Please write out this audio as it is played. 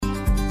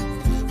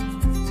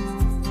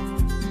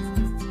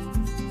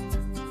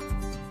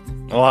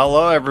Well,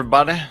 hello,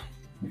 everybody.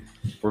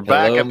 We're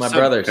back. Hello, my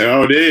brothers.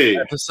 Howdy.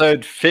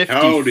 Episode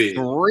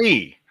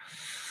 53.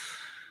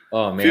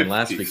 Oh, man,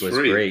 last week was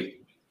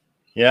great.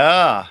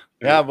 Yeah.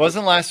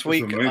 Wasn't last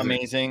week amazing.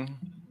 amazing?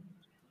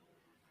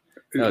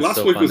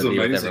 Last week was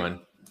amazing. Everyone.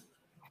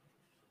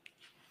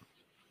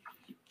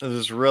 It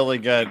was really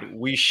good.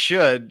 We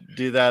should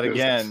do that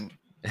again.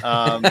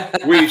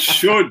 We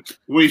should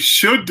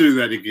do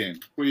that again.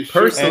 We should.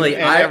 Personally,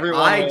 And I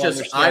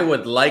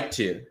would like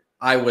to.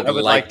 I would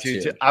like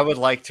to. I would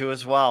like to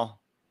as well.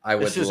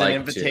 This is an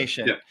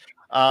invitation.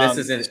 This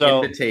is an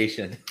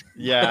invitation.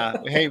 Yeah.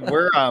 Hey,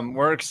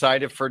 we're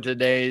excited for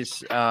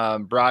today's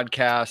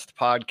broadcast,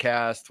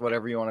 podcast,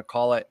 whatever you want to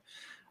call it.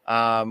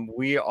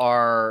 We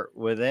are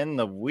within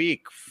the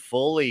week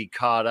fully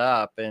caught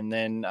up, and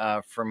then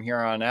from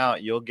here on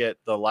out, you'll get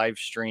the live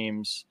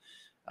streams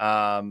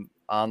on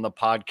the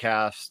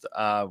podcast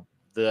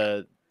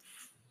the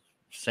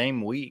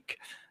same week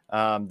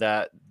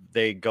that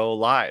they go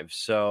live.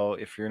 So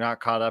if you're not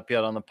caught up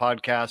yet on the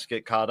podcast,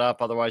 get caught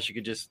up. Otherwise, you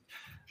could just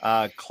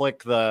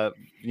click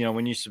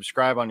when you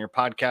subscribe on your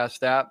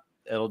podcast app,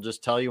 it'll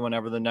just tell you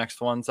whenever the next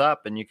one's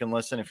up, and you can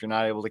listen. If you're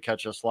not able to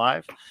catch us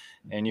live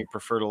and you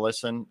prefer to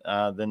listen,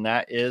 then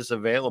that is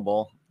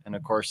available. And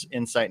of course,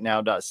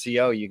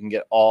 insightnow.co, you can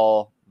get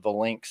all the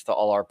links to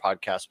all our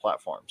podcast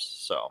platforms.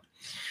 So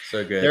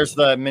good. There's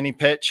the mini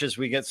pitch as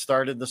we get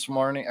started this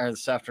morning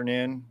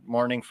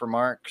for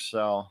Mark.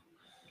 So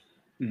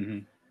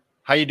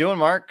How you doing,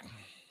 Mark?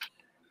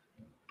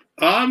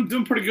 I'm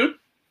doing pretty good.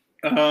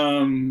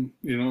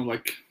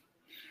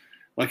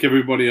 Like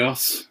everybody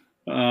else,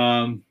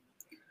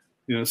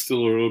 still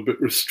a little bit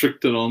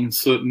restricted on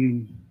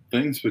certain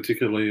things,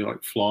 particularly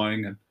like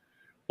flying and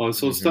all that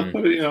sort of stuff.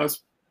 But it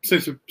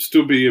seems to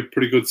still be a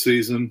pretty good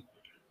season.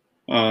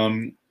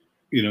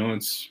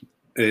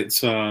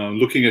 It's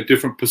looking at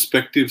different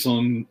perspectives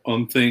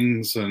on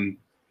things, and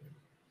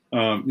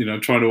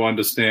trying to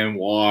understand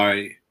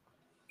why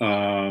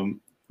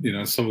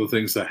some of the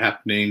things that are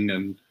happening,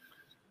 and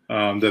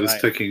that is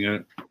taking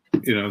it,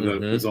 that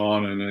is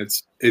on, and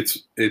it's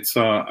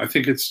I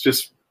think it's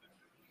just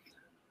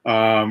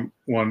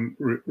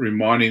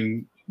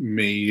reminding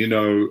me.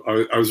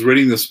 I was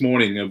reading this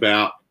morning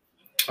about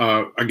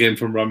again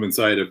from Romans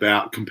 8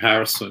 about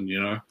comparison.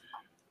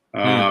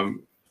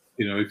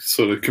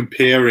 Sort of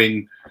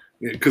comparing,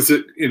 because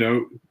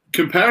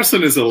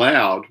comparison is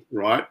allowed,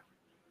 right?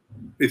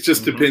 It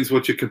just depends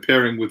what you're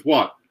comparing with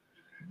what.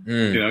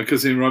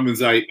 Because in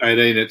Romans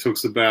 8:18 it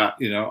talks about,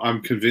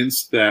 I'm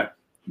convinced that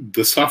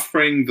the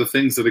suffering, the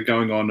things that are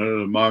going on at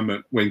the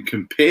moment, when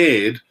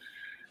compared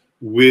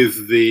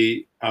with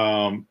the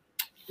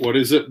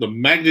the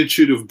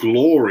magnitude of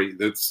glory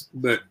that's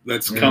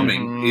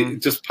coming,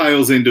 it just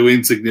pales into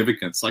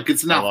insignificance. Like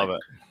it's nothing. I love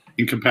it.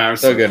 In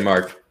comparison. So good,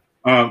 Mark.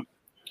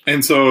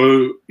 And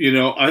so,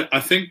 I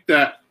think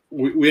that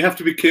we have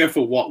to be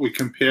careful what we're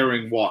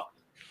comparing what.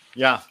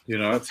 Yeah,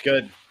 that's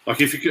good. Like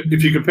if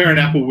you compare an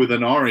apple with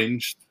an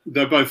orange,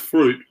 they're both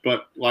fruit,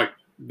 but like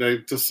they're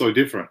just so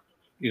different,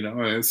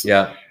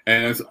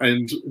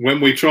 And when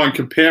we try and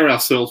compare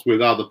ourselves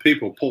with other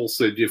people, Paul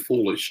said, "You're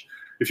foolish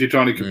if you're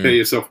trying to compare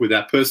yourself with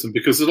that person,"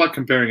 because it's like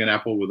comparing an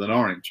apple with an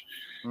orange.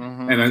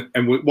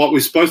 And what we're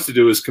supposed to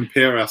do is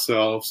compare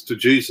ourselves to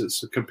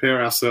Jesus,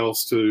 compare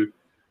ourselves to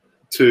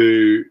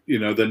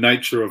the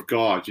nature of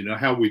God.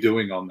 How are we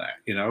doing on that?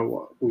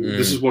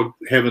 This is what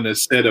heaven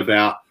has said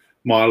about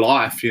my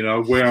life.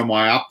 Where am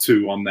I up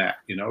to on that?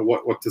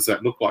 What does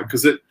that look like?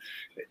 Because it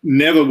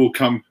never will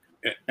come,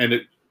 and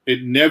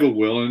it never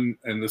will, and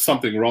there's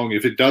something wrong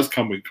if it does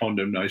come with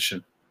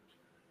condemnation.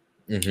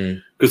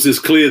 Because it's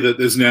clear that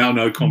there's now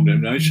no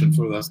condemnation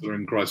for us that are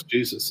in Christ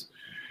Jesus.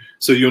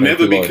 So you'll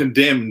never be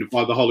condemned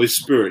by the Holy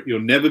Spirit.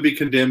 You'll never be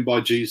condemned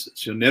by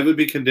Jesus. You'll never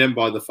be condemned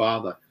by the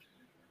Father.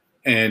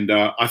 And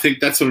I think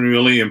that's a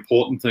really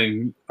important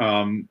thing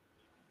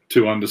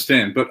to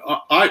understand. But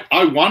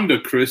I wonder,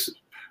 Chris,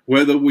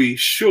 whether we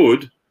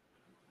should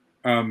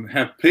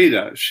have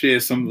Peter share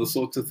some of the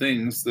sorts of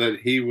things that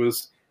he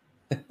was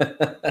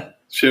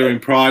sharing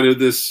prior to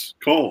this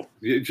call.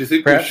 Do you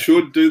think we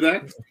should do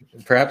that?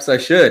 Perhaps I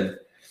should.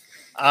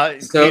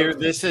 Peter,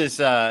 this is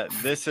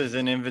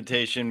an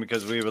invitation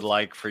because we would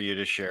like for you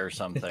to share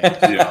something.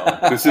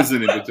 Yeah, this is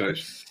an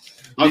invitation.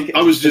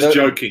 I was just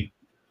joking.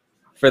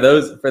 For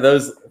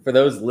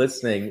those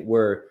listening,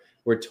 we're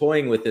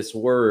toying with this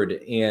word,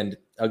 and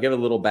I'll give a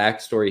little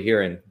backstory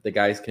here, and the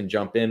guys can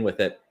jump in with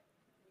it.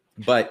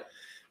 But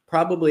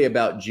probably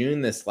about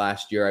June this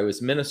last year, I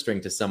was ministering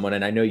to someone,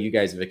 and I know you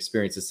guys have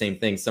experienced the same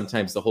thing.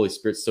 Sometimes the Holy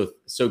Spirit's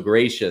so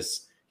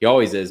gracious. He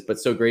always is, but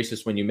so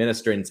gracious when you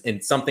minister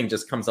and something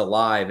just comes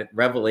alive,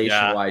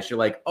 revelation-wise. You're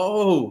like,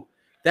 oh,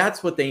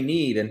 that's what they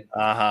need. And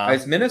I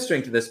was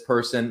ministering to this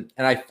person,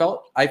 and I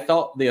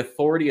felt the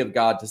authority of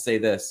God to say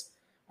this.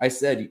 I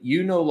said,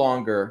 you no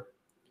longer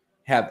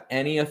have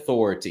any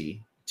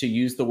authority to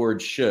use the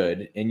word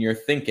should in your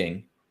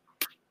thinking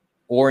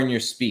or in your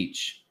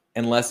speech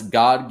unless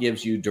God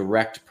gives you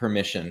direct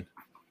permission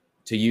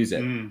to use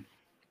it.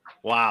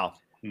 Wow.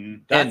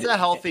 That's a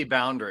healthy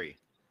boundary.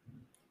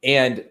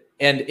 And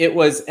it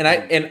was,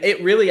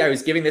 I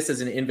was giving this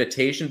as an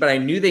invitation, but I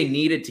knew they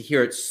needed to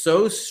hear it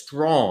so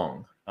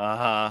strong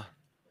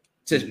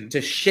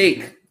to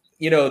shake,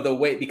 the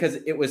way, because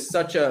it was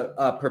such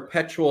a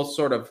perpetual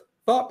sort of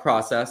thought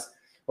process,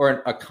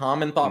 or a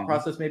common thought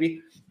process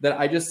maybe, that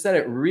I just said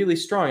it really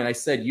strong. And I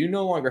said, you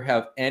no longer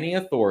have any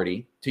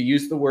authority to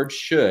use the word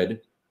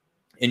should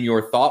in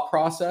your thought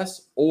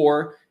process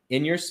or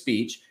in your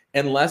speech,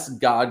 unless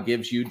God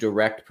gives you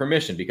direct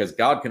permission, because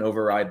God can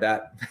override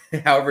that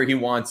however he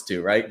wants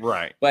to, right?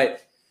 Right.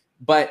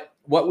 But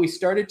what we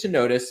started to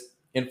notice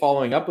in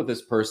following up with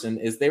this person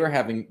is they were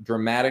having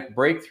dramatic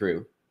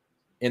breakthrough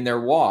in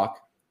their walk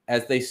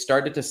as they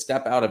started to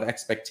step out of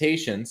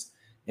expectations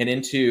and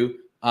into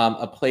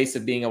a place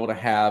of being able to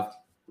have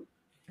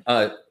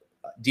a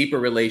deeper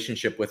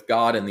relationship with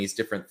God and these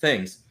different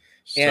things.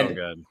 So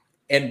good.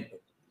 And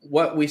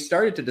what we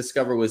started to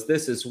discover was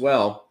this as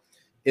well,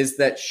 is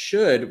that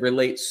should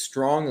relate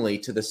strongly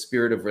to the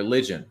spirit of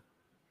religion.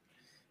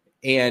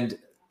 And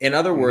in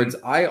other words,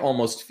 I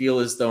almost feel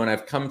as though, and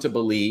I've come to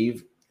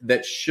believe,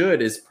 that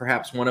should is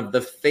perhaps one of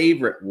the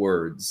favorite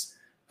words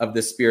of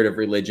the spirit of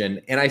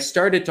religion. And I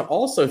started to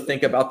also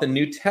think about the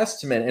New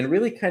Testament and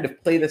really kind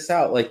of play this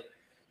out, like,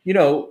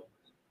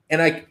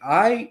 and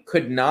I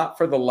could not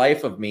for the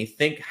life of me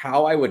think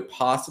how I would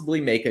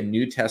possibly make a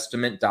New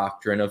Testament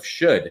doctrine of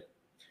should.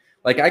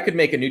 Like, I could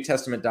make a New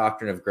Testament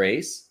doctrine of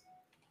grace.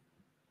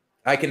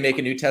 I can make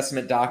a New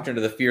Testament doctrine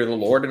of the fear of the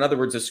Lord. In other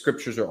words, the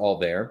scriptures are all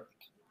there.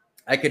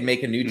 I could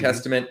make a New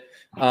Testament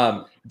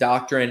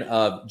doctrine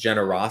of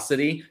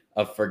generosity,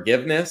 of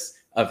forgiveness,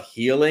 of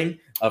healing,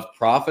 of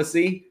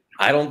prophecy.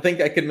 I don't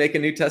think I could make a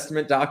New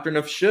Testament doctrine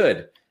of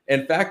should.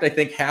 In fact, I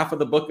think half of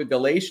the book of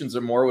Galatians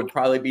or more would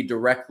probably be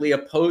directly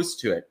opposed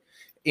to it.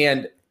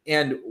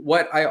 And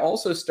what I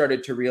also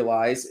started to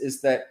realize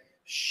is that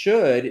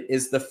should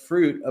is the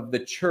fruit of the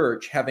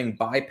church having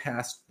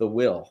bypassed the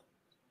will.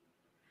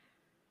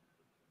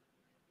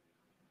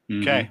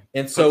 Okay.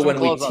 And so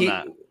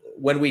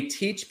when we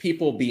teach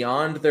people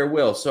beyond their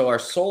will, so our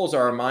souls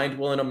are our mind,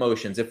 will, and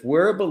emotions. If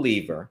we're a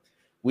believer,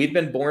 we've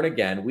been born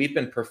again, we've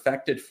been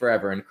perfected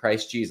forever in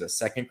Christ Jesus.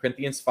 2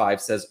 Corinthians 5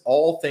 says,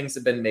 all things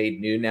have been made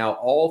new. Now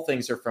all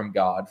things are from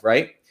God,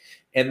 right?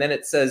 And then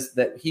it says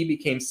that he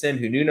became sin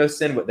who knew no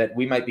sin, that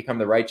we might become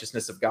the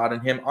righteousness of God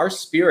in him. Our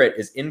spirit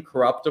is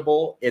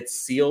incorruptible. It's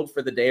sealed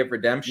for the day of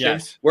redemption.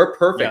 Yes. We're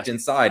perfect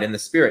inside in the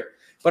spirit.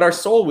 But our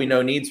soul, we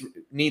know, needs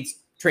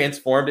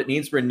transformed. It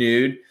needs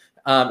renewed.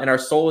 And our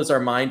soul is our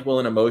mind, will,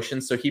 and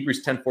emotions. So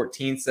Hebrews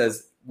 10:14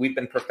 says we've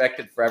been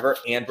perfected forever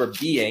and we're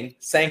being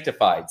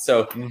sanctified.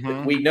 So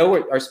we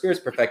know our spirit's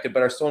perfected,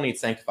 but our soul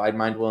needs sanctified,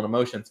 mind, will, and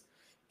emotions.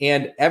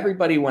 And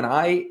everybody,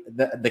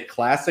 the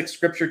classic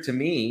scripture to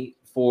me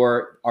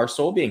for our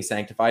soul being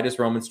sanctified is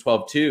Romans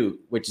 12:2,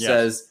 which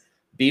says,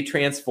 be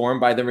transformed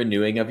by the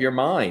renewing of your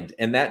mind.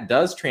 And that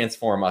does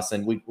transform us.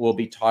 And we will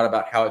be taught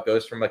about how it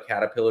goes from a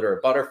caterpillar to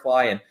a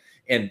butterfly,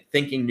 and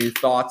thinking new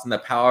thoughts, and the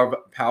power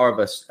of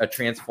a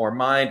transformed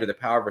mind, or the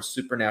power of a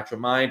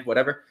supernatural mind,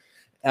 whatever.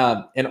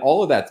 And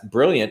all of that's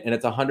brilliant, and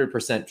it's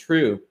 100%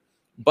 true.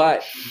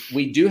 But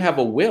we do have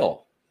a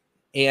will.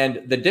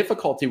 And the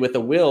difficulty with a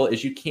will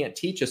is you can't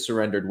teach a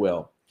surrendered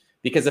will.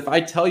 Because if I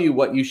tell you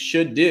what you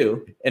should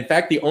do, in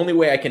fact, the only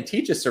way I can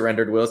teach a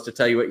surrendered will is to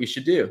tell you what you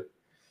should do.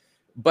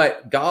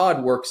 But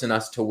God works in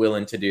us to will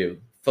and to do.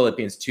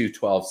 Philippians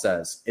 2:12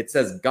 says. It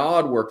says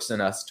God works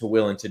in us to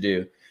will and to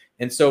do.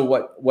 And so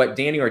what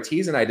Danny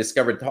Ortiz and I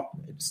discovered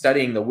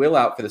studying the will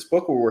out for this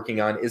book we're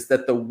working on is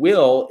that the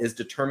will is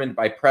determined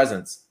by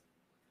presence.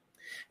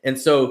 And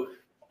so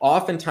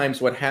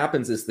oftentimes what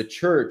happens is the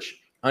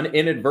church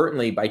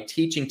inadvertently, by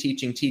teaching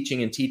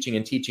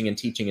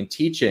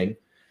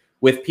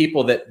with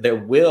people, that their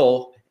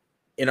will,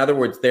 in other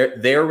words,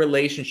 their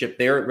relationship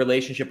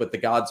with the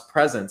God's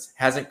presence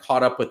hasn't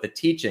caught up with the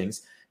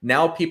teachings.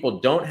 Now people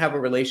don't have a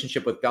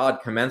relationship with God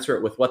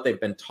commensurate with what they've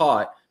been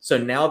taught. So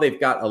now they've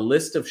got a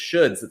list of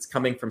shoulds that's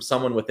coming from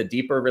someone with a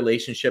deeper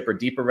relationship or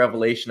deeper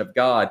revelation of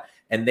God.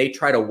 And they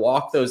try to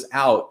walk those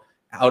out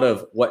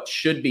of what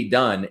should be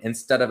done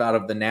instead of out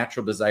of the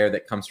natural desire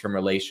that comes from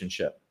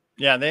relationship.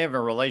 Yeah, they have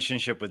a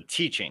relationship with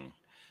teaching.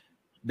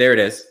 There it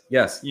is.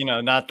 Yes.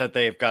 Not that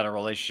they've got a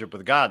relationship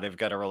with God. They've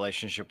got a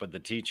relationship with the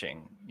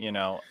teaching,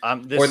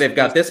 or they've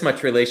got this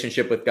much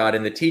relationship with God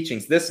in the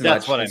teachings, this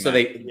that's much. What I so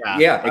meant.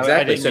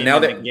 Exactly. So now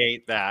they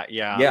negate that.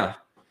 Yeah. Yeah.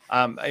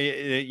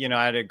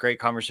 I had a great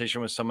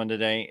conversation with someone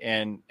today,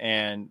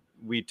 and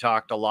we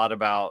talked a lot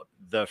about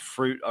the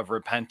fruit of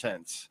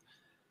repentance,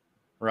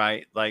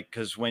 right? Like,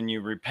 because when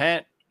you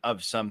repent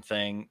of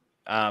something,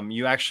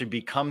 you actually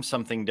become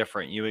something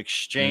different. You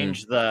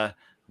exchange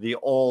the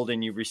old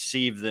and you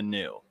receive the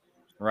new,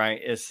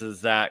 right? This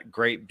is that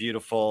great,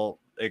 beautiful,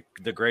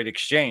 the great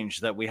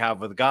exchange that we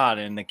have with God.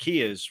 And the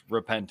key is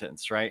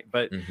repentance, right?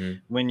 But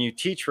when you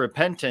teach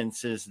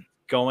repentance is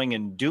going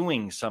and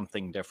doing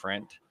something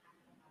different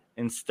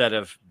instead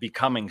of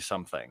becoming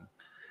something.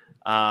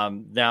 Now,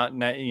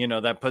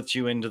 that puts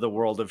you into the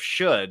world of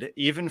should,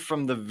 even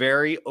from the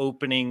very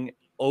opening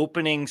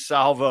opening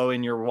salvo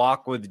in your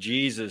walk with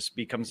Jesus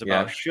becomes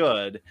about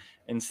should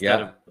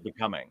instead of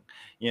becoming,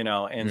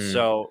 and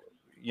so,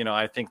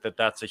 I think that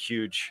that's a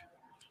huge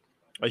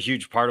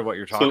part of what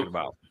you're talking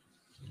about.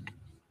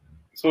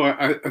 So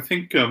I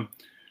think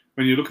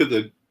when you look at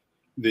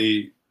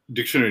the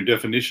dictionary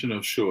definition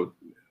of should,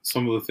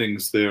 some of the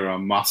things there are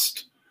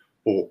must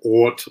or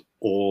ought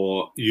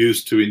or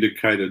used to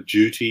indicate a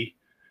duty.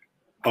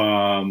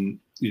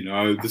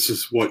 This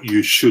is what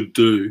you should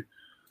do,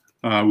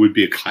 would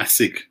be a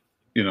classic,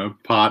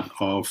 part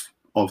of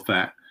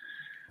that.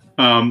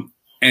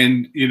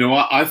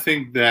 I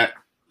think that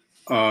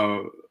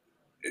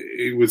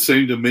it would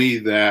seem to me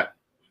that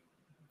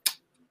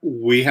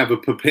we have a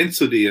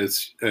propensity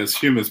as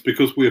humans,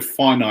 because we're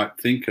finite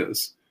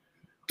thinkers,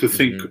 to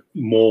think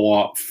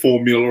more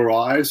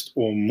formularized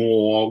or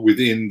more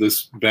within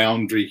this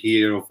boundary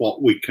here of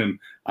what we can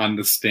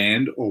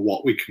understand or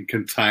what we can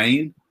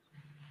contain.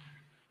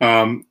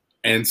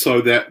 And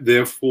so that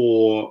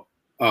therefore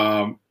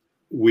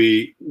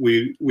we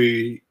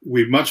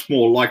much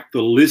more like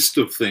the list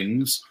of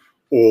things,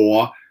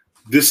 or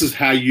this is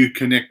how you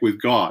connect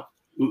with God.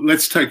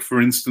 Let's take,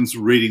 for instance,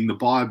 reading the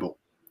Bible.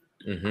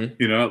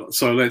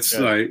 So let's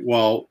say,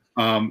 well,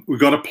 we've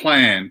got a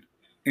plan.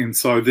 And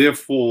so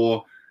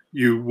therefore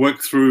you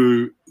work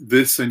through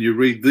this and you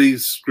read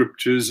these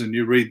scriptures and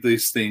you read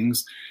these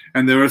things.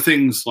 And there are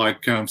things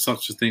like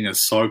such a thing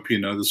as SOAP,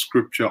 the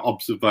scripture,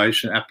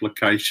 observation,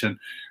 application,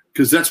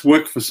 because that's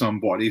work for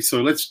somebody.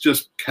 So let's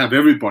just have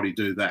everybody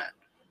do that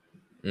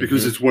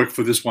because it's work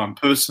for this one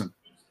person.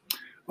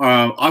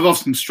 I've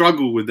often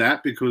struggled with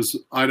that because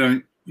I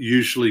don't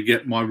usually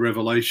get my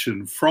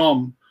revelation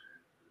from,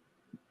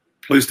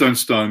 please don't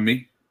stone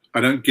me,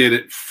 I don't get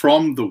it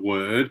from the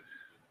word.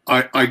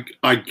 I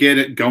get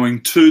it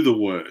going to the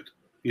word,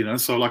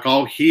 so like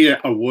I'll hear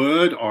a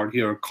word or I'll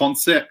hear a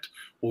concept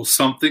or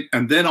something,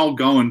 and then I'll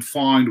go and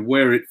find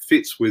where it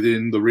fits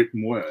within the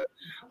written word.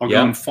 I'll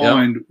go and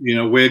find,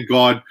 where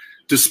God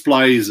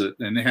displays it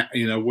and,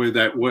 where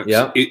that works,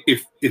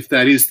 if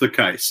that is the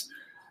case.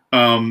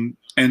 And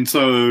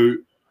so,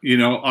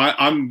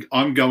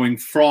 I'm going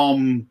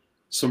from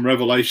some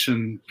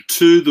revelation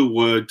to the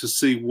word to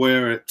see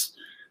where it's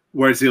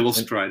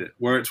illustrated,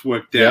 where it's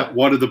worked out,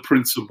 what are the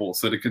principles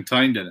that are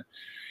contained in it.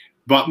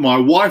 But my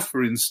wife,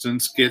 for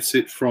instance, gets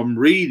it from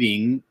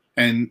reading,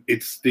 and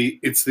it's the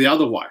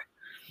other way.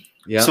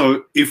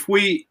 So if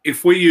we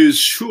use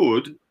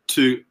should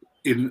to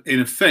in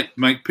effect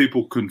make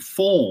people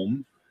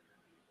conform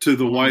to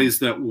the ways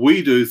that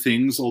we do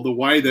things, or the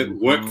way that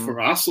work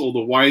for us, or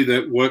the way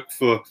that worked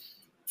for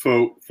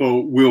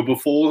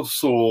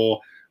Wilberforce, or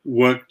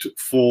worked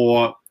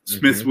for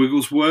Smith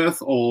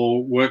Wigglesworth,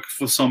 or work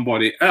for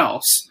somebody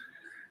else,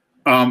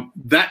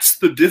 that's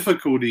the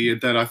difficulty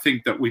that I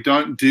think that we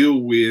don't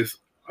deal with.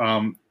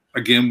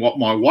 Again, what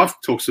my wife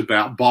talks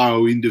about,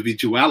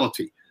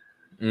 bio-individuality.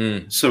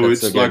 So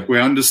it's like we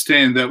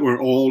understand that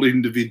we're all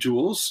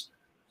individuals,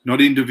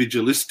 not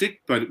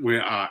individualistic, but we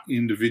are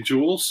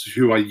individuals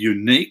who are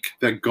unique,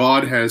 that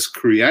God has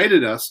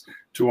created us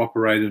to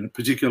operate in a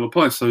particular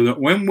place. So that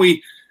when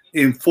we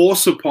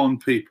enforce upon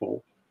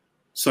people,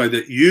 so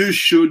that you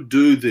should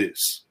do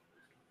this,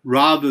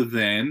 rather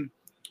than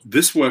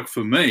this worked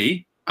for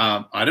me,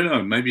 I don't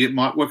know, maybe it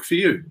might work for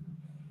you.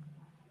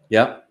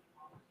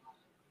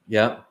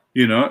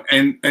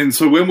 And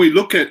so when we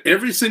look at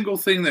every single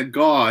thing that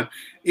God,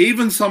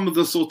 even some of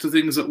the sorts of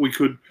things that we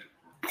could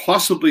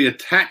possibly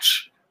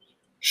attach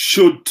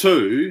should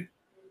to,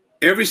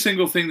 every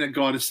single thing that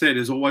God has said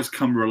has always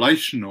come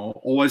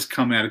relational, always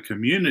come out of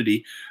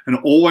community, and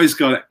always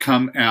got to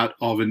come out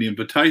of an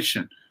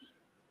invitation.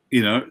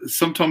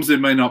 Sometimes there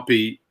may not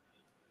be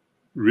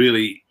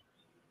really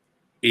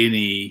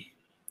any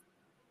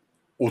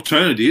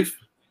alternative,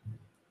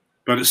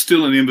 but it's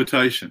still an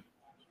invitation.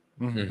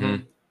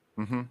 You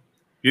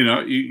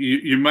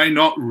may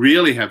not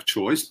really have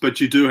choice,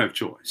 but you do have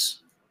choice.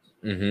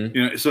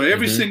 So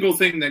every single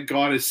thing that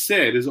God has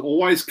said has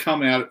always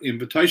come out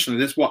invitationally.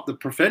 That's what the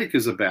prophetic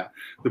is about.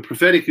 The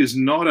prophetic is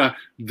not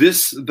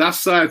this,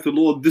 thus saith the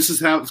Lord, this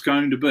is how it's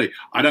going to be.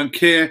 I don't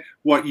care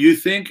what you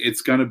think,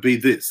 it's going to be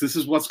this. This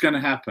is what's going to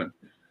happen.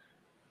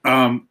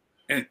 And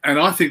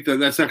I think that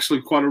that's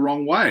actually quite a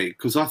wrong way,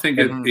 because I think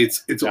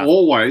it's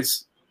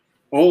always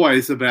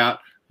about,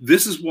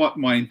 this is what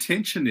my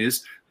intention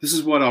is. This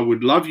is what I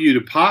would love you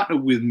to partner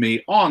with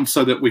me on,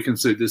 so that we can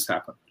see this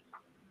happen.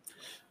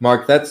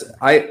 Mark,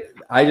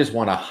 I just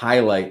want to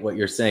highlight what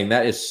you're saying.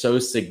 That is so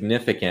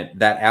significant.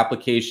 That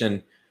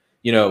application,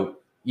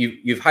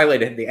 you've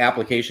highlighted the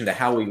application to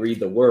how we read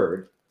the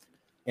word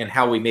and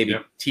how we maybe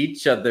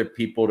teach other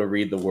people to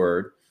read the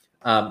word,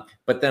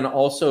 but then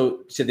also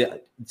to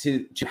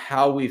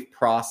how we've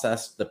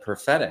processed the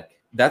prophetic.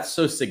 That's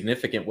so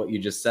significant what you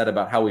just said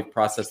about how we've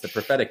processed the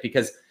prophetic,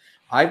 because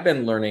I've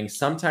been learning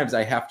sometimes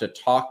I have to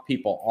talk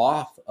people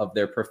off of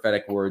their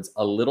prophetic words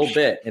a little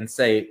bit and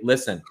say,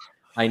 listen,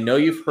 I know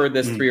you've heard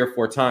this 3 or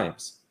 4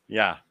 times.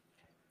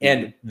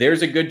 And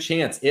there's a good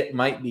chance it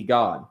might be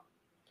God.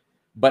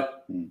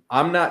 But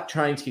I'm not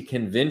trying to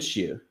convince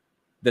you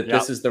that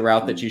this is the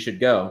route that you should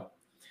go.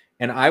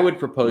 And I would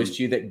propose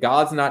to you that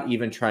God's not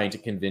even trying to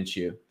convince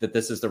you that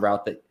this is the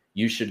route that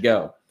you should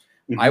go.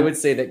 I would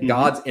say that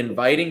God's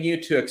inviting you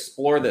to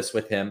explore this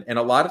with him. And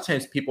a lot of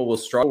times people will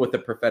struggle with the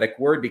prophetic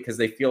word because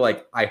they feel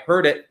like, I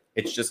heard it,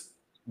 it's just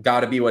got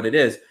to be what it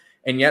is.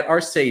 And yet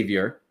our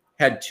Savior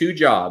had 2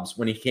 jobs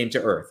when he came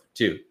to earth,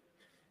 2.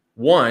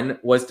 One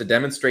was to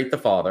demonstrate the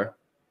Father,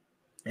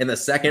 and the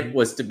second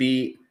was to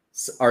be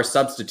our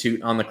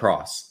substitute on the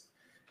cross.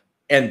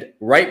 And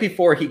right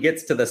before he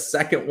gets to the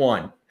second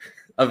one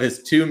of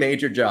his 2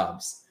 major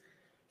jobs,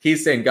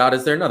 he's saying, God,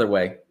 is there another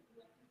way?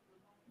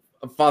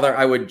 Father,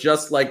 I would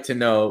just like to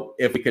know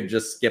if we could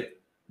just skip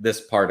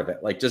this part of it,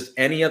 like just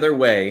any other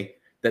way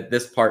that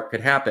this part could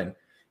happen.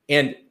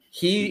 And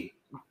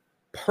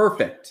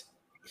perfect.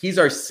 He's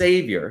our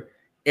Savior.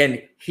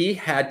 And he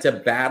had to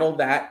battle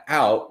that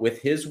out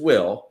with his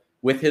will,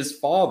 with his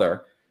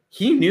Father.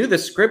 He knew the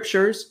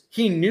scriptures.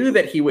 He knew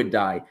that he would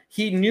die.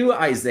 He knew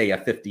Isaiah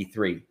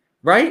 53,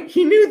 right?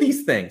 He knew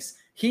these things.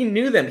 He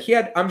knew them.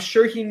 I'm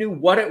sure he knew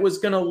what it was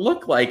going to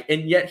look like.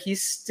 And yet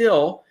he's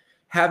still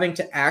having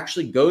to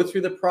actually go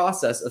through the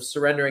process of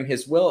surrendering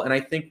his will. And I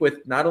think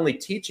with not only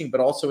teaching, but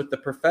also with the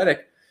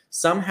prophetic,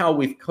 somehow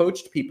we've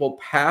coached people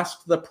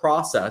past the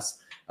process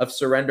of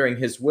surrendering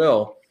his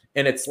will.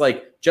 And it's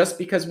like, just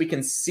because we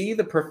can see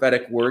the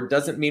prophetic word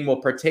doesn't mean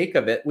we'll partake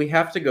of it. We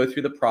have to go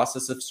through the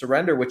process of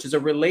surrender, which is a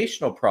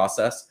relational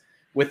process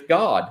with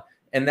God.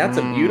 And that's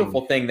a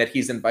beautiful thing that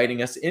he's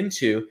inviting us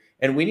into.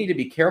 And we need to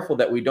be careful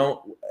that we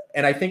don't.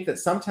 And I think that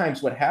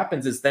sometimes what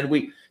happens is then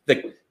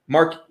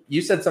Mark,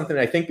 you said something,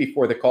 I think,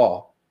 before the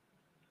call.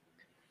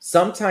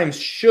 Sometimes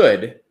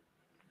should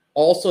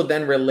also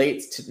then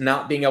relates to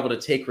not being able to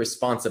take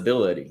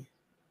responsibility.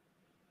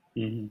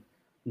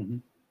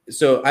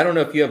 So I don't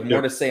know if you have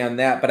more to say on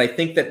that, but I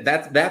think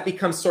that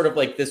becomes sort of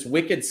like this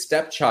wicked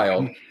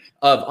stepchild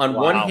of, on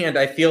one hand,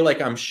 I feel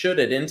like I'm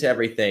shoulded into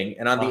everything.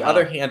 And on the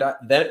other hand,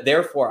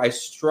 therefore, I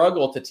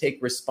struggle to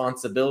take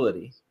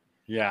responsibility.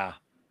 Yeah.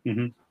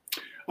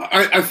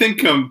 I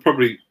think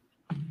probably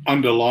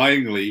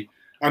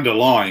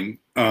underlying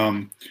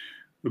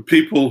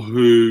people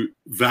who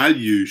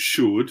value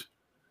should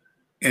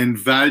and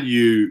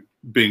value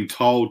being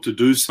told to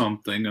do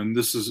something,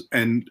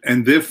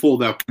 and therefore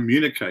they'll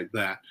communicate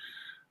that,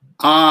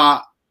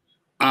 are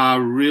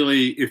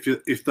really,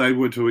 if they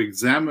were to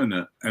examine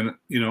it, and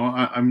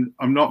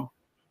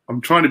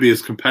I'm trying to be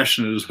as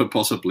compassionate as I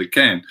possibly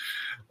can.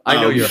 I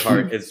know your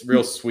heart is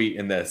real sweet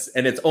in this,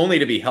 and it's only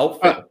to be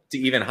helpful to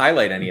even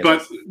highlight any of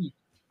this.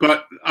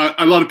 But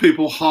a lot of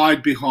people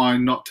hide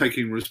behind not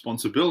taking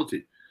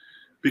responsibility,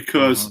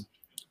 because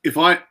if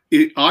I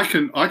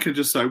can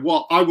just say,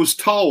 well, I was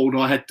told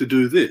I had to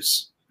do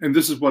this, and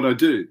this is what I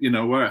do,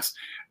 whereas,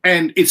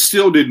 and it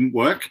still didn't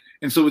work,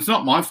 and so it's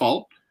not my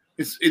fault.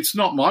 It's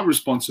not my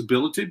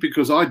responsibility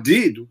because I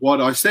did what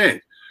I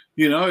said.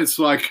 It's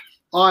like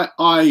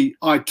I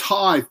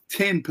tithe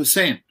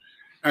 10%,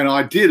 and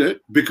I did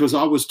it because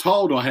I was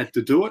told I had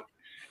to do it,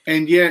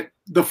 and yet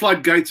the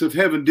floodgates of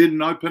heaven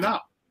didn't open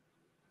up.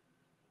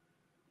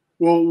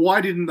 Well, why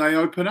didn't they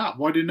open up?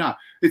 Why didn't I?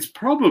 It's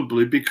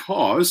probably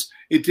because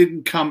it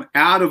didn't come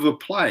out of a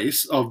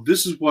place of,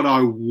 this is what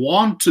I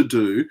want to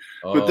do,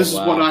 but this is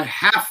what I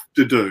have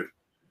to do.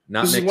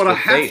 This is what I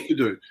have to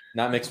do.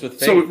 Not mixed with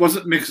faith. So it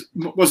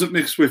wasn't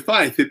mixed with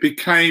faith. It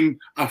became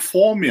a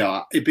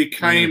formula. It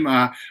became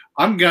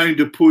I'm going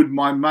to put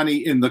my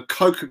money in the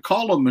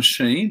Coca-Cola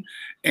machine,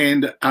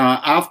 and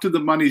after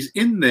the money's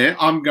in there,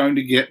 I'm going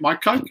to get my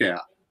Coke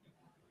out.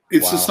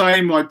 It's the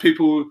same like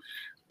people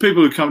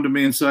who come to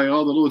me and say,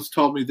 oh, the Lord's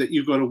told me that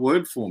you've got a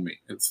word for me.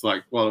 It's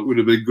like, well, it would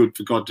have been good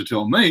for God to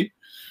tell me.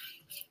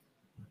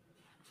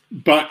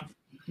 But,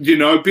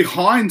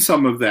 behind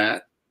some of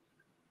that,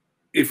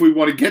 if we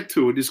want to get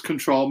to it, is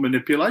control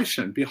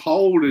manipulation.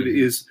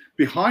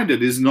 Behind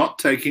it is not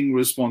taking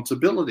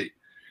responsibility.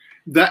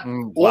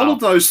 All of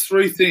those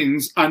 3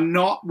 things are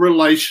not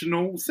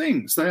relational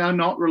things. They are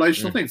not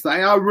relational things.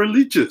 They are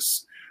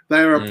religious. They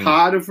are a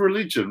part of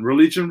religion.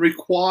 Religion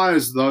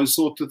requires those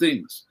sorts of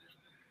things.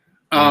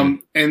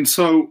 And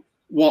so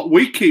what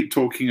we keep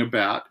talking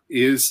about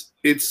is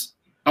it's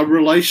a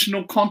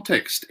relational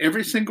context.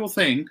 Every single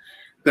thing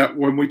that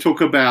when we talk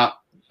about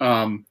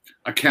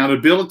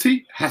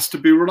accountability has to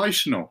be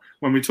relational.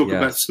 When we talk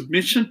about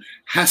submission,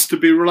 has to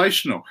be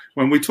relational.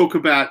 When we talk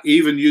about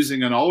even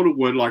using an older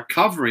word like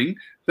covering,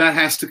 that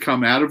has to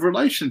come out of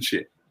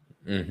relationship.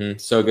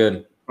 So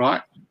good.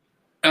 Right?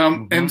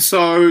 And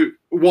so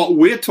what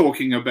we're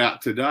talking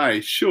about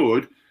today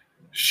should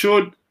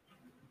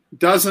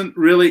doesn't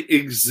really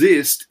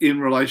exist in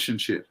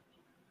relationship.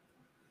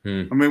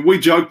 I mean, we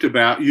joked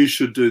about you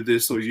should do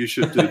this or you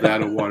should do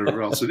that or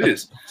whatever else it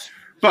is.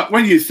 But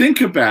when you think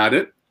about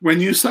it, when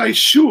you say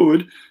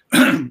should,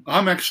 I'm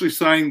actually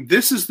saying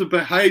this is the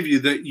behavior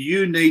that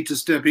you need to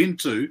step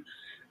into,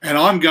 and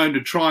I'm going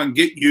to try and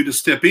get you to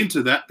step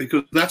into that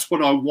because that's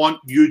what I want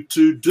you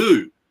to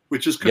do,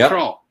 which is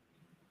control.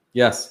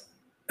 Yes.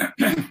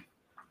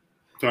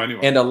 So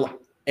anyway.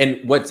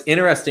 And what's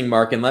interesting,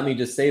 Mark, and let me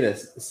just say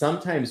this,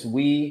 sometimes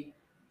we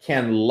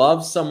can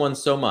love someone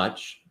so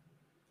much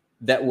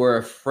that we're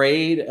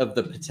afraid of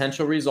the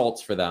potential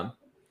results for them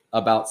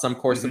about some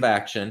course of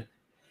action.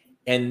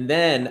 And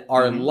then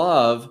our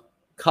love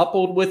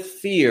coupled with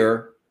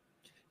fear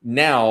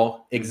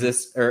now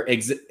exists or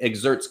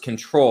exerts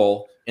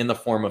control in the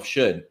form of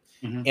should.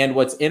 And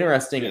what's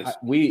interesting,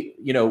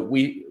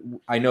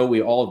 I know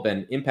we all have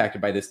been impacted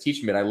by this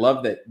teaching, but I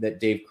love that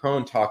Dave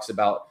Crone talks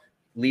about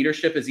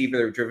leadership is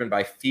either driven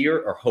by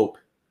fear or hope.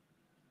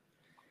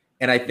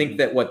 And I think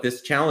that what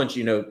this challenge,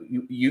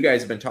 you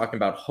guys have been talking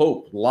about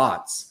hope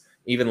lots.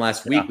 Even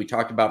last week, we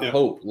talked about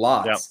hope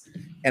lots.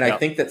 And I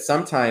think that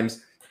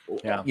sometimes,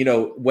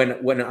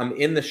 when I'm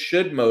in the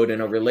should mode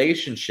in a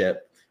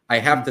relationship, I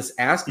have to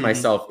ask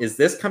myself, is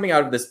this coming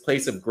out of this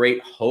place of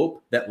great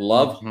hope that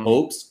love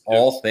hopes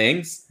all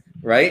things,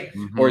 right?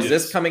 Or is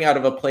this coming out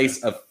of a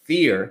place of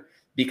fear?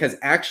 Because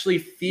actually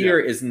fear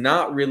is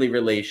not really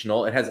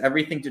relational. It has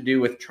everything to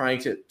do with trying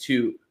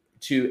to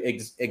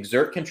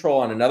exert control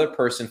on another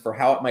person for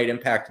how it might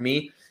impact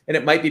me. And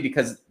it might be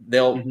because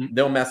they'll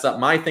mess up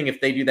my thing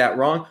if they do that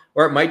wrong,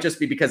 or it might just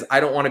be because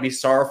I don't want to be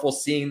sorrowful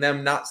seeing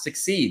them not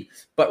succeed.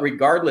 But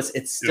regardless,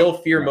 it's still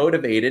fear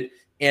motivated,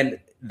 and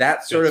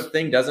that sort of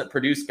thing doesn't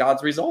produce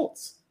God's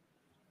results.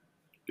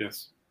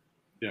 Yes.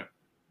 Yeah,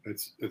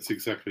 that's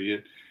exactly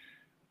it.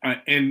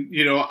 And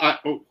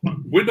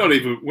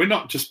we're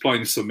not just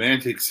playing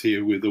semantics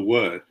here with the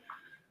word.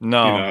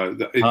 No,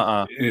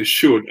 it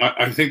should.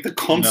 I think the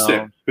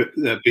concept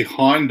that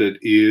behind it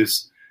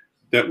is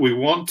that we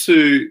want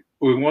to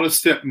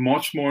step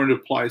much more into a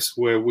place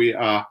where we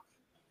are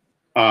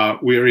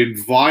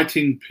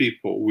inviting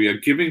people, we are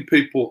giving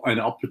people an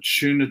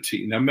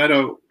opportunity, no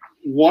matter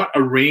what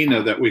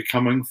arena that we're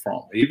coming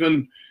from.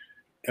 Even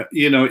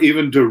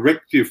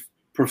directive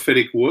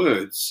prophetic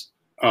words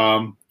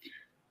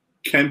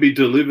can be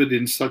delivered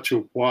in such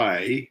a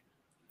way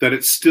that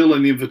it's still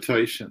an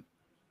invitation.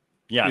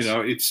 Yes.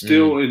 It's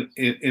still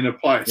in a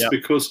place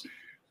because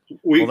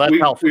we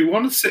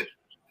want to set.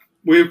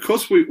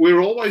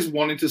 We're always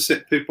wanting to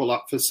set people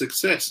up for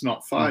success,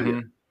 not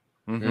failure.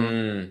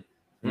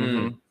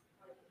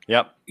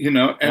 Yep.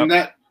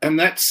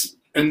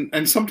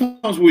 And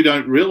sometimes we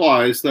don't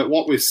realize that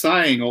what we're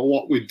saying or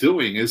what we're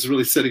doing is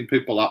really setting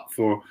people up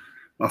for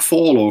a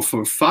fall or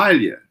for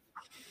failure.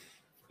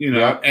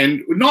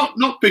 And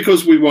not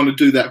because we want to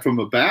do that from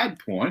a bad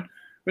point.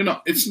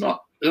 It's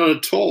not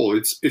at all.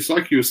 It's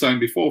like you were saying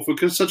before,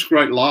 because such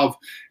great love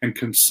and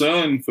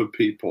concern for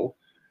people,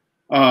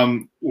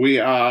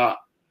 we're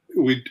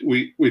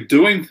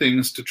doing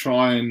things to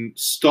try and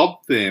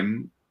stop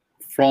them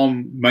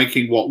from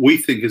making what we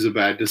think is a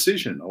bad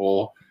decision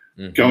or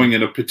going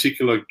in a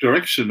particular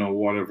direction or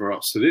whatever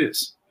else it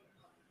is.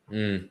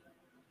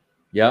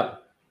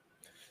 Yep.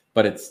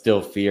 But it's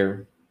still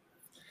fear.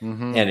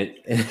 And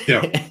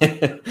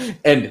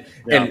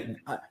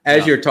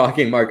as you're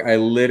talking, Mark, I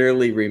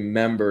literally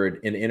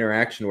remembered an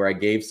interaction where I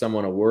gave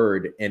someone a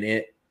word and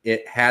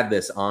it had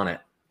this on it.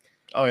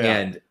 Oh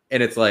yeah.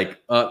 And it's like,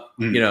 I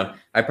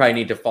probably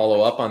need to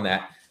follow up on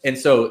that. And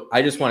so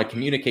I just want to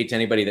communicate to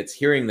anybody that's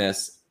hearing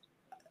this.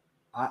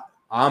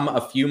 I'm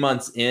a few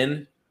months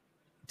in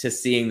to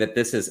seeing that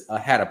this has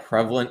had a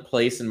prevalent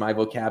place in my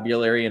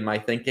vocabulary and my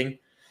thinking.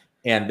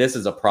 And this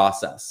is a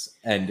process.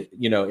 And,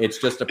 it's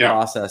just a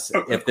process.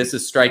 If this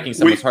is striking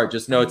someone's heart,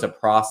 just know it's a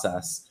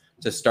process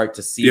to start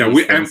to see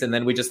these things. And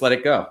then we just let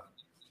it go.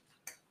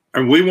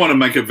 And we want to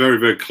make it very,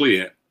 very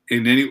clear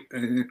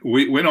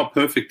we're not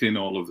perfect in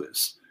all of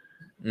this.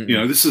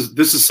 This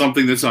is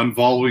something that's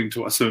unfolding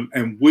to us.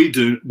 And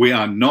we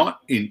are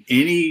not in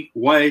any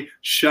way,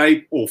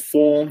 shape or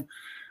form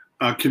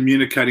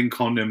communicating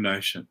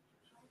condemnation.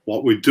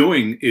 What we're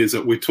doing is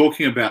that we're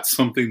talking about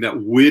something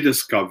that we're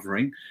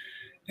discovering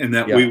and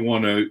that we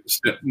want to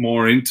step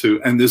more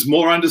into, and there's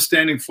more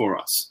understanding for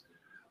us.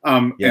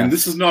 And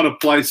this is not a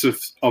place of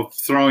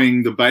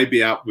throwing the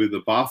baby out with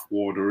the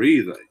bathwater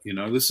either.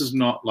 This is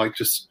not like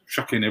just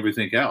chucking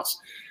everything else,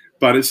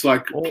 but it's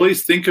like,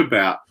 please think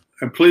about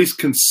and please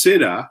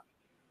consider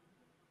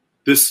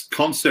this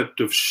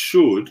concept of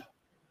should,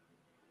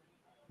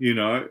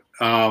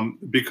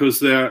 because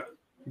there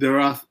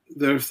are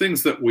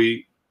things that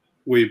we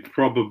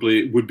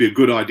probably would be a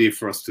good idea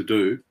for us to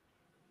do.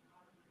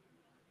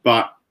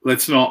 But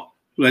let's not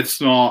put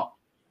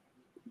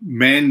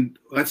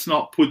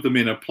them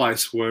in a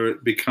place where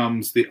it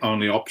becomes the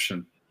only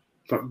option.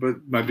 But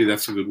maybe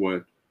that's a good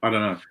word. I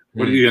don't know.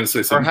 What are you going to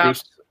say? Something,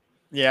 Chris?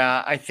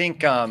 Yeah, I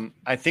think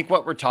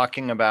what we're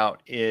talking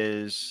about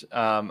is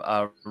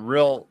a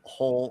real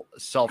whole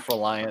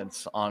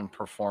self-reliance on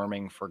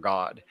performing for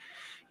God.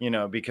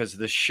 Because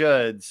the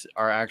shoulds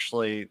are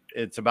actually,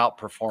 it's about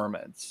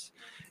performance.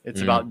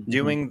 It's about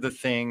doing the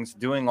things,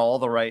 doing all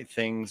the right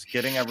things,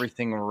 getting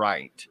everything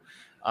right.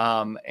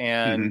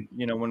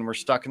 When we're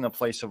stuck in the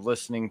place of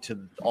listening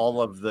to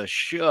all of the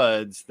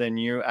shoulds, then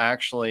you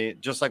actually,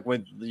 just like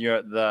with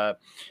the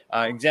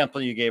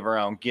example you gave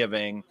around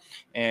giving,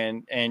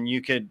 and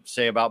you could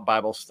say about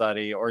Bible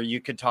study, or you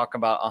could talk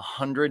about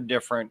 100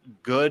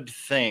 different good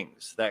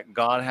things that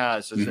God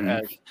has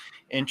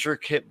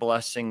intricate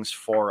blessings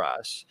for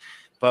us.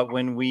 But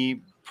when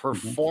we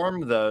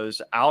perform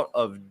those out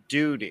of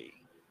duty,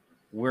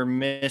 we're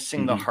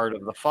missing the heart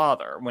of the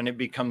Father. When it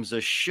becomes a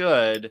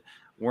should,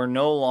 we're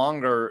no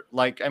longer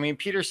like, I mean,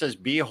 Peter says,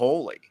 be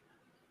holy,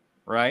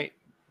 right?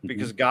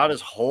 Because God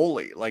is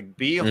holy, like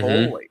be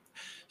holy.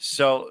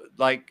 So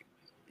like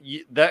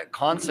that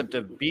concept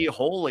of be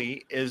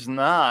holy is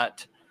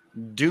not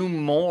do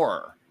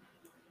more.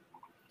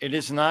 It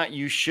is not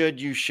you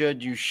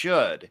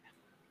should.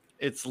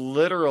 It's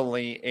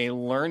literally a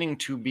learning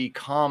to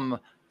become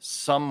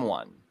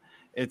someone.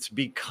 It's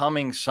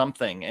becoming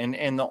something.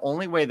 And the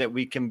only way that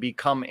we can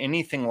become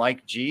anything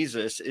like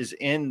Jesus is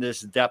in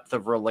this depth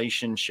of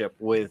relationship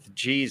with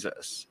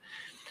Jesus.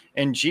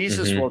 And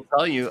Jesus will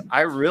tell you,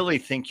 I really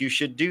think you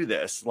should do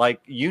this.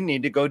 Like, you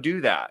need to go do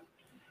that.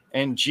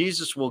 And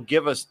Jesus will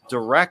give us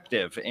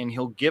directive and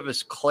he'll give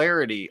us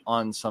clarity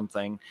on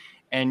something.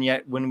 And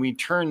yet when we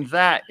turn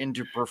that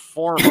into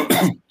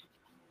performance,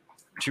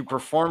 to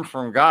perform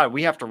from God,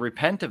 we have to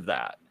repent of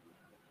that.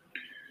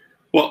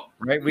 Well,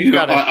 right? We've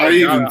got to. I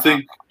even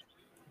think.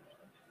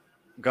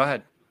 Go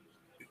ahead.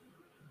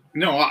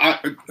 No, I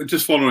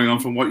just following on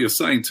from what you're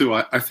saying too.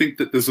 I think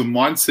that there's a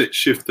mindset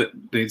shift that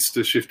needs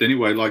to shift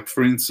anyway. Like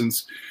for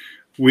instance,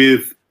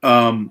 with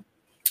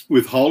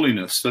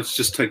holiness, let's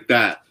just take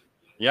that.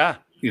 Yeah.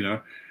 You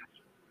know,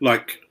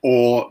 like,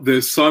 or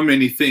there's so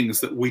many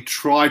things that we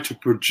try to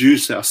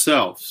produce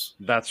ourselves.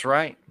 That's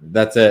right.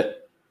 That's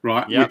it.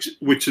 Right. Yep.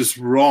 Which is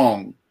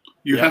wrong.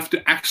 You have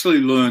to actually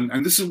learn,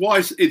 and this is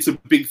why it's a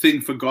big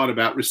thing for God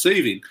about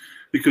receiving,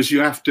 because you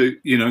have to,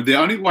 you know, the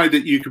only way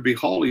that you can be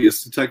holy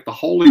is to take the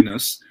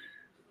holiness,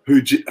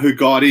 who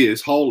God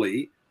is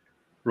holy,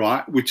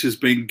 right, which has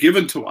been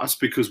given to us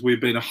because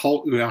we've been a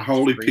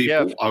holy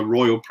people, a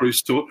royal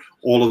priesthood,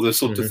 all of those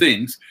sorts of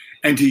things,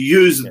 and to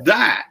use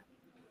that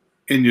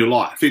in your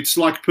life. It's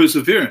like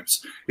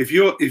perseverance. If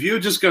you're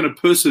just going to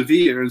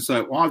persevere and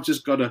say, well, I've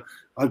just got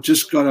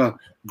to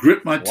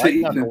grit my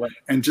teeth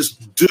and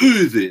just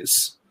do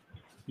this,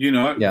 you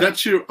know,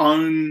 that's your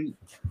own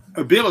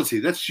ability.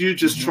 That's you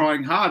just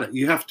trying harder.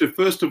 You have to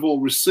first of all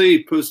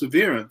receive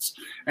perseverance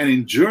and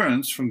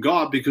endurance from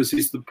God, because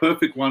he's the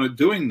perfect one at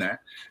doing that,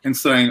 and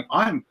saying,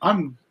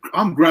 I'm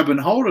grabbing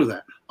hold of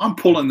that. I'm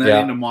pulling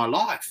that into my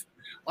life.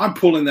 I'm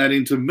pulling that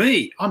into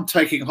me. I'm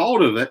taking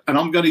hold of it, and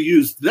I'm going to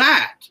use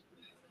that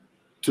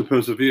to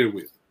persevere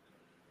with.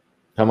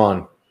 Come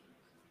on.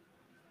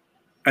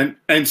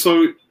 And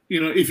so,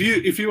 you know, if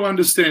you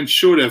understand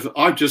should have,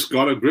 I've just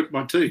got to grit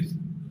my teeth.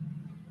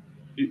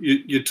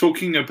 You're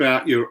talking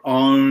about your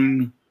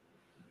own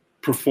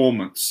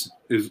performance,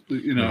 is,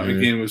 you know,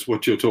 again, was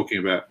what you're talking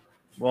about.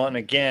 Well, and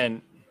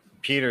again,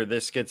 Peter,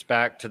 this gets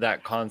back to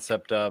that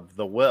concept of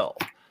the will.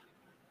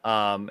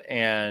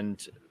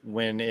 And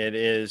when it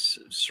is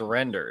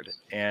surrendered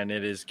and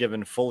it is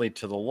given fully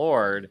to the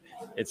Lord,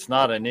 it's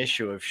not an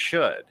issue of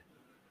should,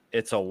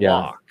 it's a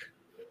walk.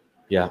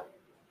 Yeah.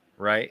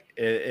 Right.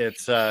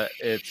 It's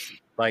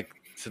like,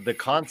 so the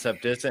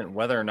concept isn't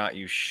whether or not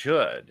you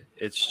should,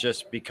 it's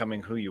just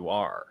becoming who you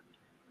are.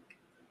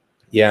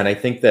 Yeah. And I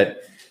think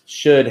that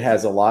should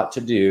has a lot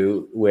to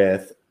do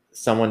with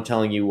someone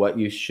telling you what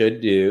you should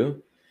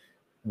do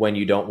when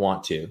you don't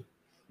want to.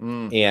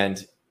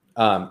 And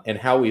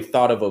how we've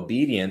thought of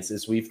obedience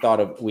is we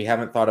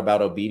haven't thought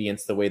about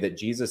obedience the way that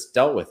Jesus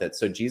dealt with it.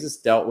 So Jesus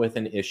dealt with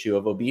an issue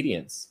of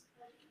obedience.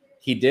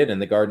 He did in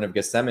the Garden of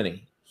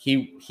Gethsemane.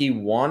 He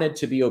wanted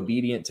to be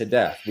obedient to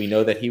death. We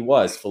know that he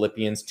was.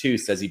 Philippians 2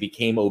 says he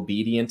became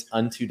obedient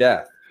unto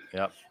death.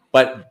 Yep.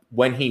 But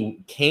when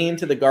he came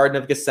to the Garden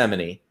of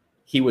Gethsemane,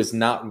 he was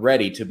not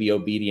ready to be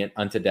obedient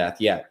unto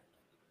death yet.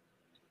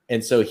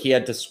 And so he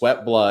had to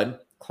sweat blood,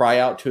 cry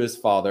out to his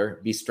Father,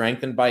 be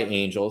strengthened by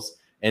angels,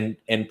 and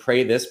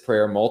pray this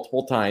prayer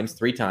multiple times,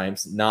 3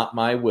 times, not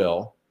my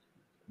will,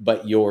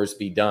 but yours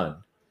be done.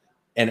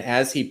 And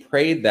as he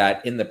prayed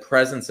that in the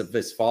presence of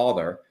his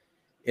Father,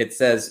 it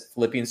says,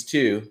 Philippians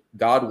 2,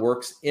 God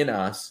works in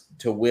us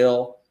to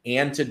will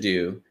and to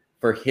do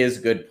for his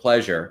good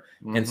pleasure.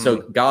 And so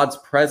God's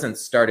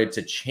presence started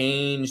to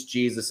change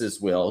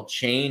Jesus's will,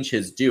 change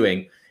his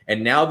doing.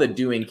 And now the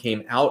doing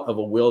came out of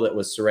a will that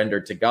was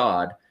surrendered to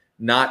God,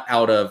 not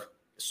out of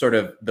sort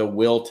of the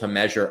will to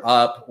measure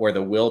up or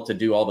the will to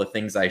do all the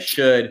things I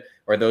should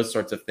or those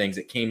sorts of things.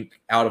 It came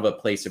out of a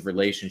place of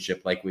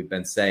relationship, like we've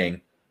been saying,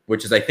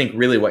 which is, I think,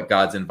 really what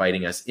God's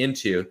inviting us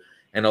into.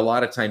 And a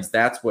lot of times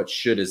that's what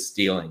should is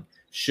stealing.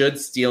 Should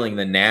stealing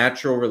the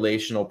natural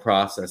relational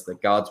process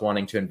that God's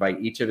wanting to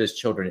invite each of his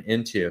children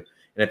into.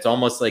 And it's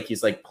almost like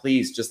he's like,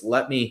 please just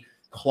let me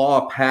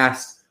claw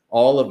past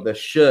all of the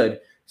should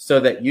so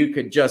that you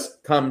could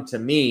just come to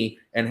me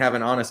and have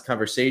an honest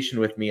conversation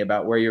with me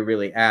about where you're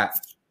really at.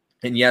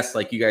 And yes,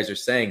 like you guys are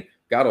saying,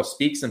 God will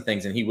speak some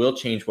things and he will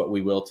change what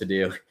we will to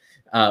do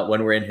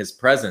when we're in his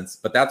presence.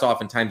 But that's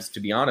oftentimes, to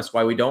be honest,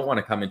 why we don't want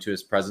to come into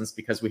his presence,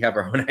 because we have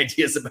our own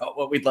ideas about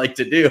what we'd like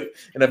to do.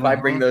 And if I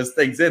bring those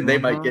things in, they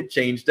might get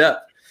changed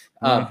up.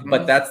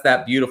 But that's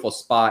that beautiful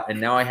spot. And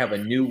now I have a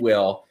new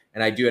will.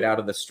 and I do it out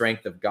of the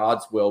strength of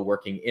God's will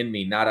working in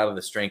me, not out of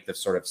the strength of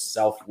sort of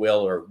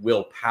self-will or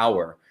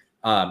willpower.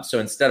 So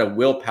instead of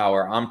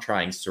willpower, I'm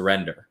trying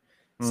surrender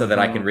so that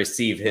I can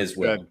receive his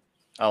will. Good.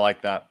 I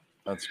like that.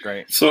 That's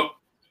great. So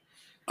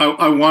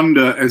I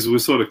wonder, as we're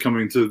sort of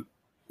coming to,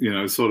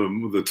 sort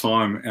of the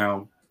time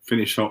our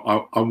finish,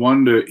 I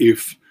wonder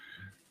if,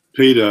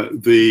 Peter,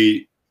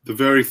 the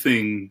very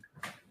thing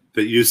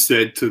that you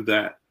said to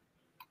that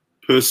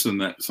person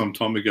that some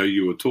time ago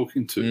you were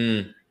talking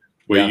to,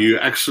 where you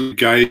actually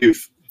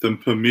gave them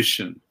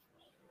permission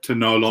to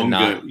no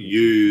longer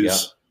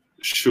use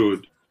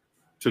should,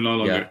 to no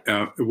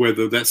longer,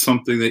 whether that's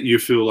something that you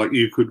feel like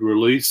you could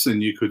release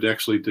and you could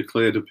actually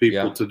declare to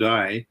people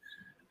today,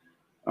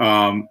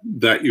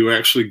 that you're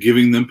actually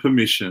giving them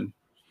permission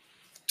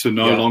to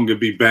no longer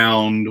be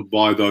bound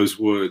by those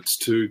words,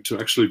 to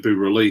actually be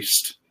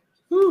released.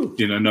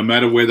 No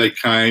matter where they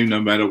came,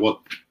 no matter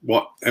what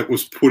it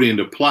was put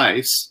into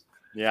place,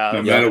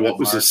 no matter what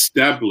was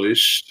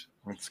established,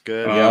 that's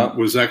good.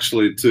 Was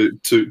actually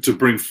to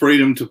bring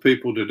freedom to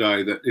people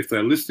today. That if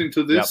they're listening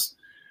to this,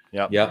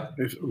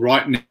 if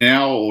right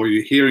now, or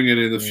you're hearing it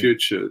in the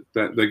future,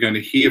 that they're going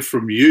to hear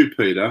from you,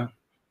 Peter,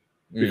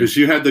 because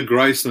you had the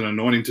grace and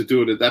anointing to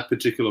do it at that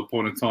particular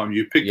point in time.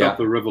 You picked up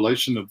the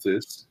revelation of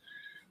this,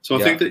 so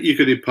I think that you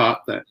could impart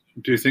that.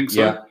 Do you think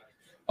so? Yeah.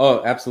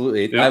 Oh,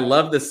 absolutely. I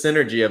love the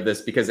synergy of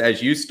this, because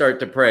as you start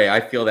to pray, I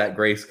feel that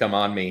grace come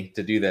on me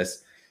to do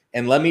this.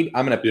 And I'm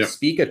going to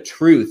speak a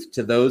truth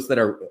to those that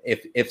are,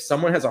 if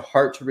someone has a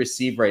heart to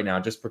receive right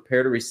now, just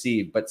prepare to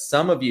receive. But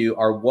some of you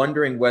are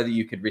wondering whether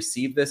you could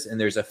receive this,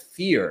 and there's a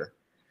fear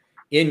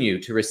in you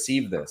to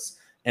receive this.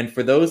 And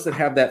for those that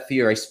have that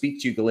fear, I speak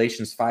to you,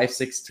 Galatians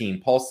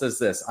 5:16. Paul says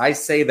this, I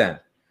say then,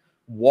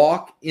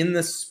 walk in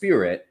the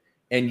Spirit,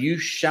 and you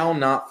shall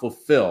not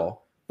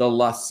fulfill the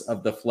lusts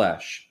of the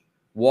flesh.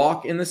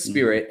 Walk in the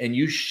Spirit, and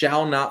you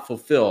shall not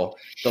fulfill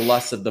the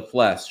lusts of the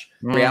flesh.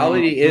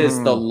 Reality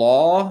is the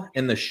law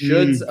and the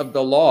shoulds of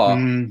the law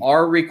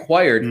are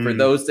required for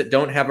those that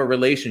don't have a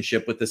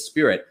relationship with the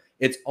Spirit.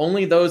 It's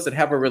only those that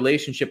have a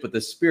relationship with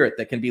the Spirit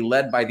that can be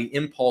led by the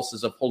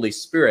impulses of Holy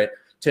Spirit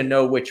to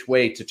know which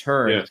way to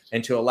turn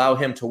and to allow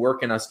him to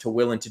work in us to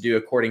will and to do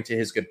according to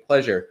his good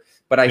pleasure.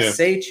 But I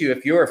say to you,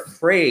 if you're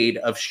afraid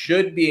of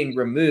should being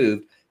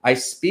removed, I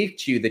speak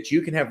to you that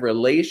you can have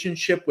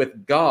relationship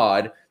with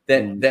God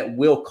that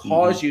will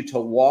cause you to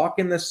walk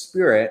in the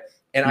Spirit.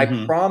 And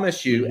I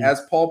promise you,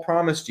 as Paul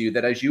promised you,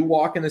 that as you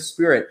walk in the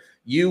Spirit,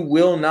 you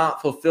will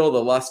not fulfill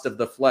the lust of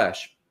the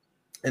flesh.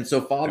 And so,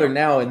 Father,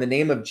 now in the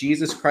name of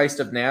Jesus Christ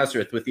of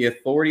Nazareth, with the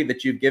authority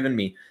that you've given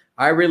me,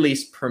 I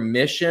release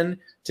permission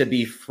to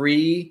be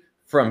free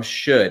from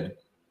should.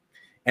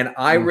 And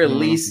I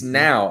release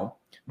now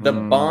the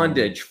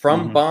bondage,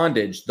 from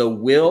bondage, the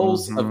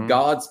wills of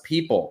God's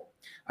people.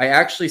 I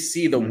actually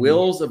see the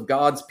wills of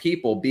God's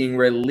people being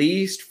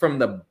released from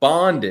the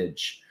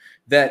bondage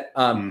that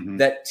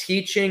that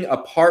teaching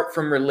apart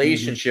from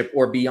relationship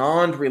or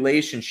beyond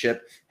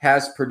relationship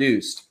has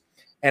produced.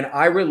 And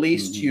I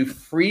release to you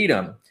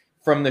freedom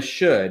from the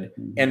should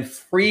and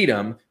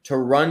freedom to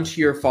run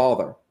to your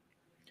Father.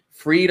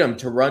 Freedom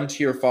to run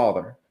to your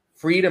Father.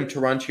 Freedom to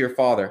run to your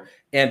Father.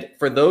 And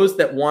for those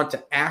that want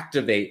to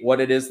activate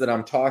what it is that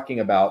I'm talking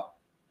about,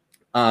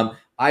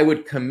 I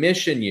would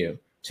commission you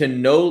to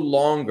no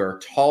longer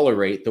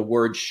tolerate the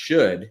word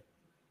should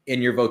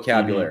in your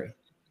vocabulary.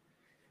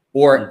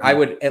 Or I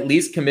would at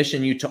least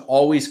commission you to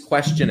always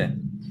question it,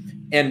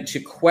 and to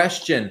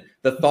question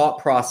the thought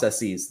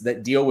processes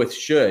that deal with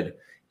should,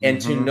 and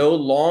to no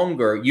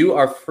longer, you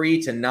are free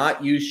to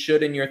not use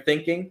should in your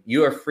thinking.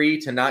 You are free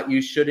to not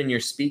use should in your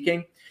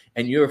speaking,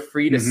 and you are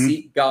free to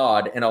seek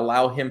God and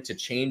allow him to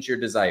change your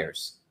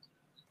desires.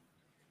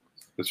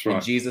 That's right.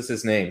 In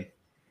Jesus' name.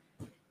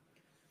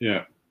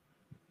 Yeah.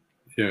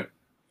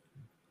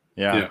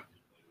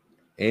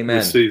 Amen.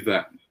 Receive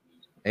that.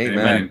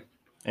 Amen.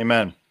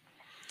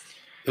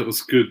 That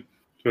was good.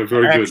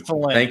 Very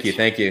Excellent. good.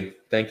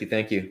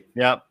 Thank you.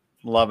 Yep.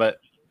 Love it.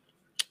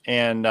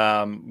 And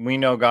we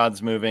know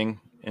God's moving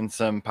in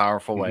some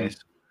powerful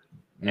ways.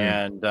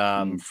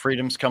 And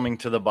freedom's coming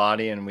to the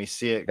body, and we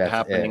see it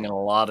happening in a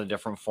lot of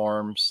different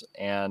forms.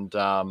 And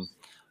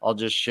I'll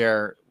just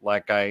share,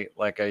 like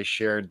I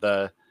shared,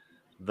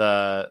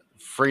 the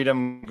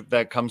freedom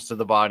that comes to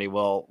the body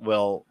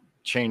will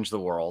change the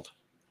world.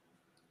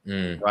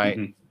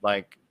 Right?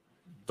 Like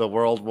the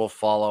world will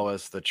follow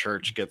as the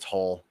church gets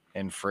whole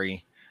and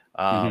free.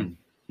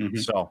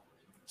 So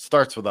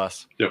starts with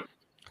us. Yep.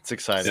 It's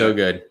exciting. So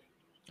good.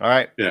 All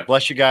right.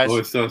 Bless you guys.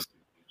 Always does.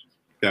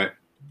 Okay.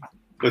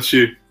 Bless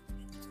you.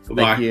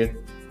 Bye-bye. Thank you.